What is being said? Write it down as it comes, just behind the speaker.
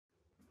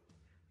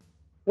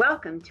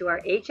Welcome to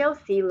our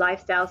HLC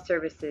Lifestyle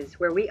Services,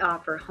 where we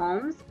offer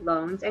homes,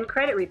 loans, and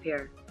credit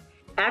repair.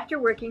 After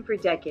working for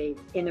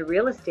decades in the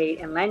real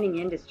estate and lending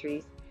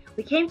industries,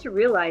 we came to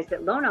realize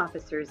that loan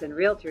officers and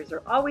realtors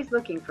are always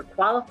looking for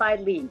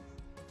qualified leads,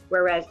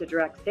 whereas the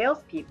direct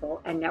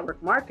salespeople and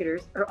network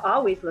marketers are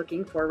always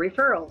looking for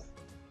referrals.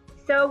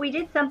 So we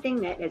did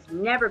something that has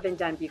never been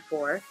done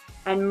before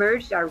and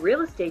merged our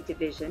real estate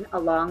division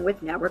along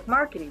with network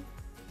marketing.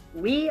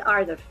 We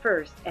are the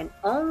first and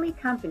only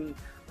company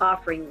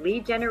offering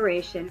lead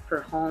generation for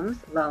homes,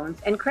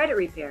 loans, and credit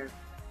repair.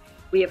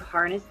 We have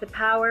harnessed the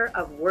power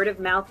of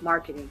word-of-mouth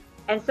marketing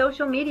and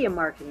social media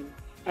marketing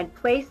and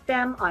placed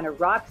them on a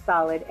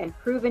rock-solid and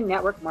proven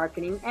network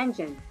marketing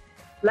engine.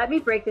 Let me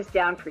break this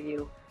down for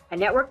you. A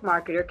network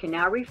marketer can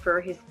now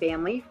refer his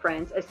family,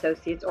 friends,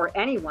 associates, or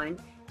anyone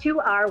to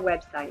our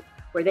website,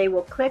 where they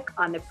will click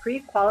on the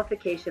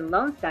pre-qualification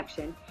loan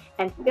section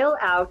and fill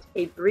out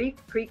a brief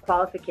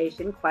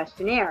pre-qualification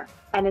questionnaire.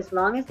 And as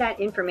long as that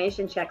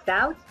information checks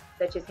out,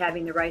 such as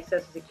having the right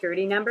social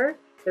security number,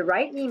 the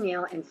right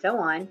email, and so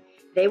on,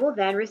 they will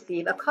then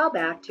receive a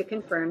callback to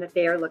confirm that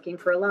they are looking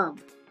for a loan.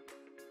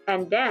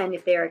 And then,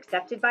 if they are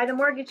accepted by the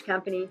mortgage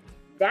company,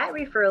 that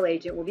referral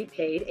agent will be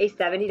paid a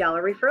 $70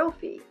 referral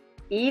fee,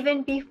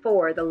 even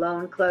before the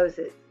loan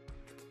closes.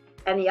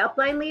 And the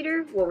upline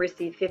leader will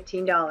receive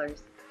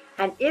 $15.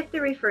 And if the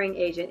referring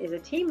agent is a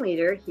team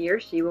leader, he or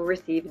she will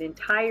receive an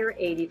entire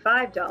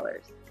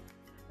 $85.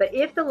 But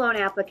if the loan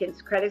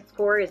applicant's credit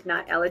score is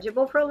not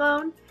eligible for a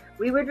loan,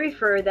 we would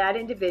refer that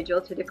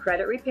individual to the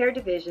credit repair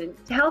division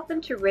to help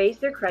them to raise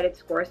their credit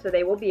score so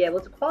they will be able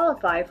to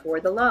qualify for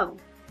the loan.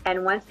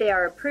 And once they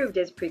are approved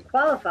as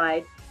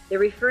pre-qualified, the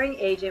referring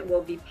agent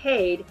will be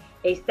paid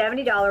a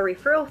 $70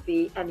 referral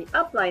fee, and the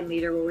upline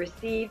leader will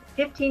receive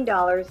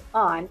 $15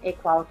 on a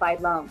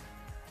qualified loan.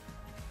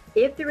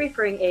 If the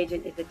referring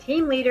agent is a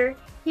team leader,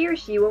 he or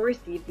she will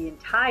receive the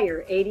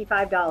entire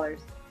 $85.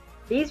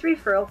 These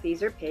referral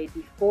fees are paid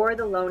before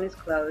the loan is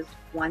closed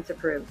once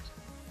approved.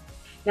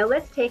 Now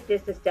let's take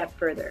this a step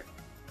further.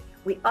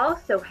 We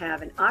also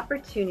have an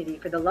opportunity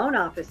for the loan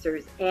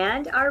officers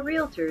and our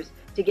realtors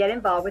to get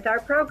involved with our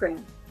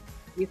program.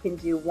 You can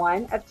do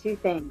one of two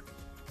things.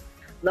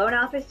 Loan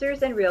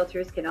officers and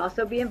realtors can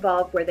also be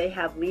involved where they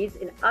have leads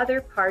in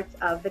other parts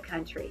of the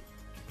country.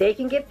 They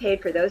can get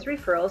paid for those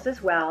referrals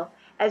as well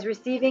as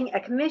receiving a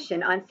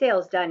commission on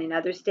sales done in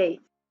other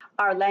states.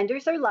 Our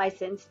lenders are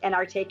licensed and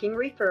are taking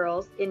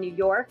referrals in New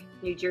York,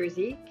 New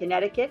Jersey,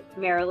 Connecticut,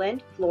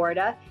 Maryland,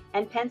 Florida,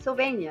 and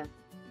Pennsylvania,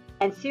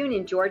 and soon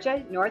in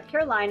Georgia, North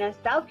Carolina,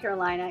 South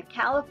Carolina,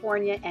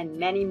 California, and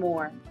many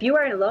more. If you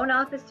are a loan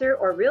officer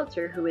or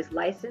realtor who is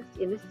licensed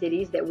in the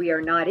cities that we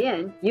are not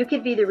in, you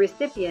could be the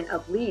recipient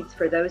of leads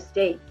for those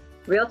states.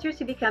 Realtors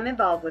who become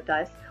involved with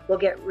us will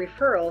get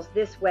referrals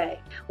this way.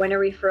 When a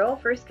referral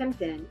first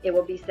comes in, it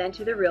will be sent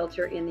to the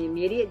realtor in the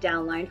immediate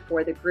downline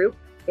for the group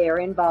they are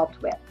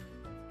involved with.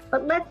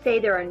 But let's say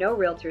there are no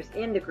realtors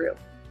in the group.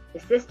 The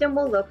system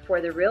will look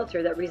for the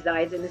realtor that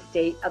resides in the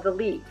state of the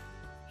lead.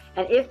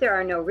 And if there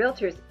are no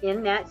realtors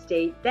in that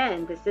state,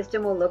 then the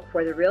system will look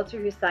for the realtor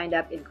who signed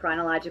up in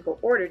chronological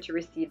order to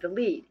receive the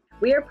lead.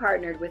 We are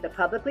partnered with a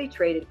publicly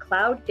traded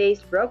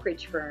cloud-based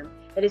brokerage firm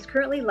that is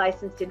currently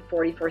licensed in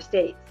 44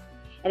 states.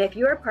 And if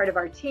you are part of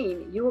our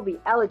team, you will be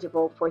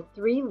eligible for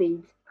 3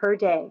 leads per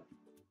day.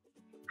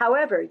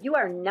 However, you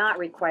are not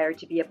required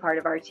to be a part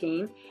of our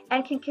team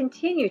and can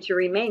continue to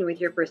remain with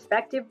your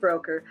prospective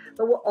broker,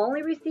 but will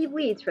only receive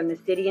leads from the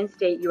city and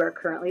state you are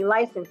currently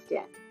licensed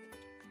in.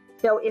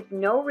 So if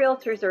no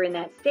realtors are in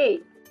that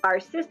state,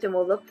 our system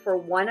will look for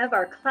one of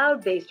our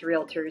cloud-based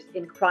realtors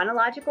in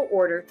chronological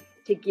order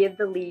to give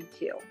the lead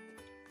to.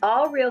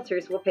 All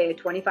realtors will pay a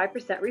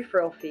 25%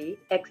 referral fee,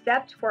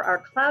 except for our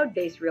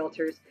cloud-based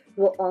realtors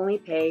who will only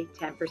pay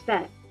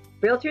 10%.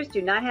 Realtors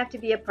do not have to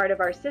be a part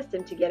of our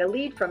system to get a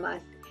lead from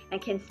us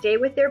and can stay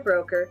with their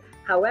broker.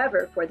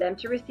 However, for them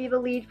to receive a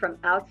lead from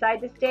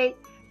outside the state,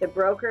 the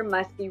broker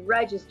must be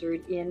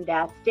registered in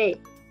that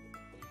state.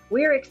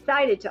 We are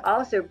excited to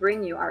also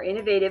bring you our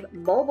innovative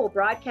mobile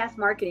broadcast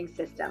marketing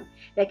system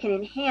that can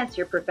enhance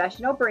your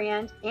professional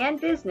brand and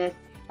business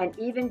and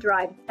even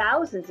drive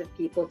thousands of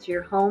people to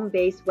your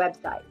home-based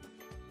website.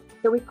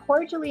 So we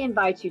cordially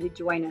invite you to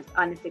join us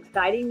on this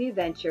exciting new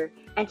venture,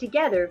 and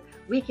together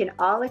we can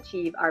all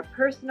achieve our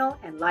personal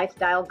and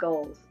lifestyle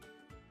goals.